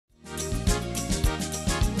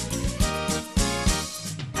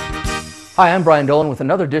Hi, I'm Brian Dolan with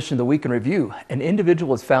another edition of the Week in Review. An individual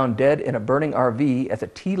was found dead in a burning RV at the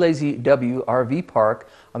T Lazy W RV Park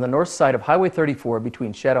on the north side of Highway 34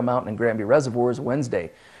 between Shadow Mountain and Granby Reservoirs Wednesday.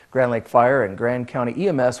 Grand Lake Fire and Grand County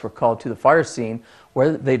EMS were called to the fire scene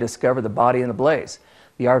where they discovered the body in the blaze.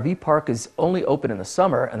 The RV park is only open in the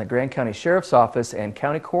summer, and the Grand County Sheriff's Office and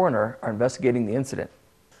County Coroner are investigating the incident.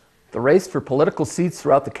 The race for political seats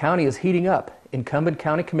throughout the county is heating up. Incumbent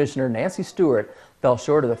County Commissioner Nancy Stewart fell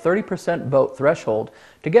short of the 30% vote threshold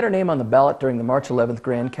to get her name on the ballot during the March 11th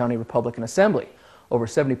Grand County Republican Assembly. Over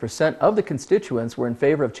 70% of the constituents were in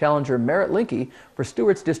favor of challenger Merritt Linkey for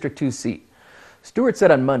Stewart's District 2 seat. Stewart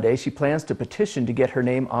said on Monday she plans to petition to get her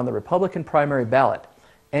name on the Republican primary ballot.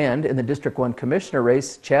 And in the District 1 Commissioner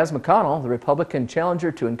race, Chaz McConnell, the Republican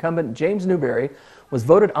challenger to incumbent James Newberry, was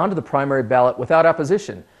voted onto the primary ballot without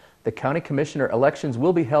opposition. The County Commissioner elections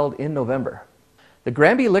will be held in November. The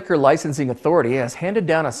Granby Liquor Licensing Authority has handed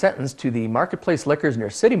down a sentence to the Marketplace Liquors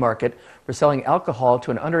near City Market for selling alcohol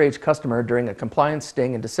to an underage customer during a compliance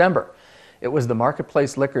sting in December. It was the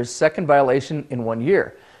Marketplace Liquor's second violation in 1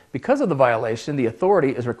 year. Because of the violation, the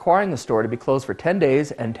authority is requiring the store to be closed for 10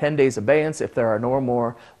 days and 10 days abeyance if there are no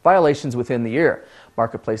more violations within the year.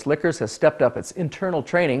 Marketplace Liquors has stepped up its internal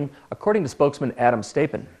training, according to spokesman Adam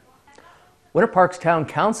Stapin. Winter Park's Town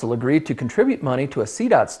Council agreed to contribute money to a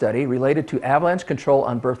CDOT study related to avalanche control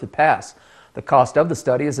on Berthoud Pass. The cost of the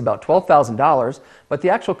study is about $12,000, but the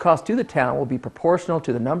actual cost to the town will be proportional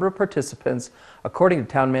to the number of participants, according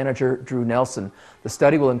to town manager Drew Nelson. The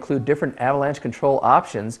study will include different avalanche control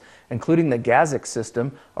options, including the GASIC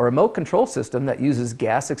system, a remote control system that uses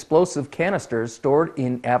gas explosive canisters stored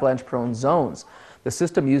in avalanche-prone zones. The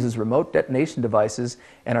system uses remote detonation devices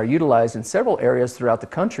and are utilized in several areas throughout the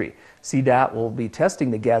country. CDOT will be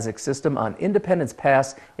testing the GASIC system on Independence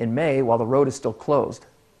Pass in May while the road is still closed.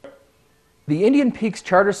 The Indian Peaks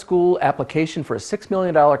Charter School application for a $6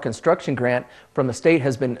 million construction grant from the state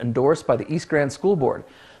has been endorsed by the East Grand School Board.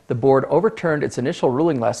 The board overturned its initial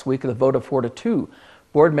ruling last week with a vote of 4-2.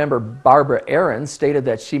 Board member Barbara Aarons stated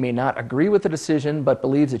that she may not agree with the decision but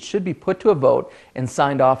believes it should be put to a vote and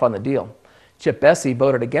signed off on the deal. Chip Bessie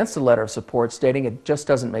voted against the letter of support, stating it just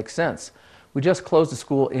doesn't make sense. We just closed a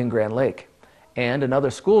school in Grand Lake. And in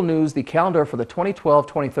other school news, the calendar for the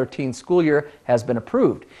 2012-2013 school year has been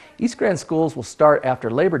approved. East Grand schools will start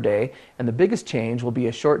after Labor Day, and the biggest change will be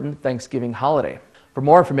a shortened Thanksgiving holiday. For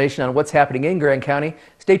more information on what's happening in Grand County,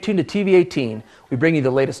 stay tuned to TV 18. We bring you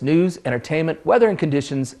the latest news, entertainment, weather and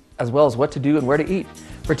conditions, as well as what to do and where to eat.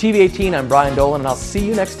 For TV 18, I'm Brian Dolan, and I'll see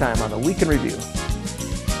you next time on the Week in Review.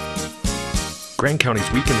 Grand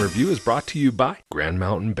County's Week in Review is brought to you by Grand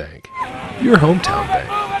Mountain Bank, your hometown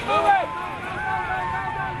bank.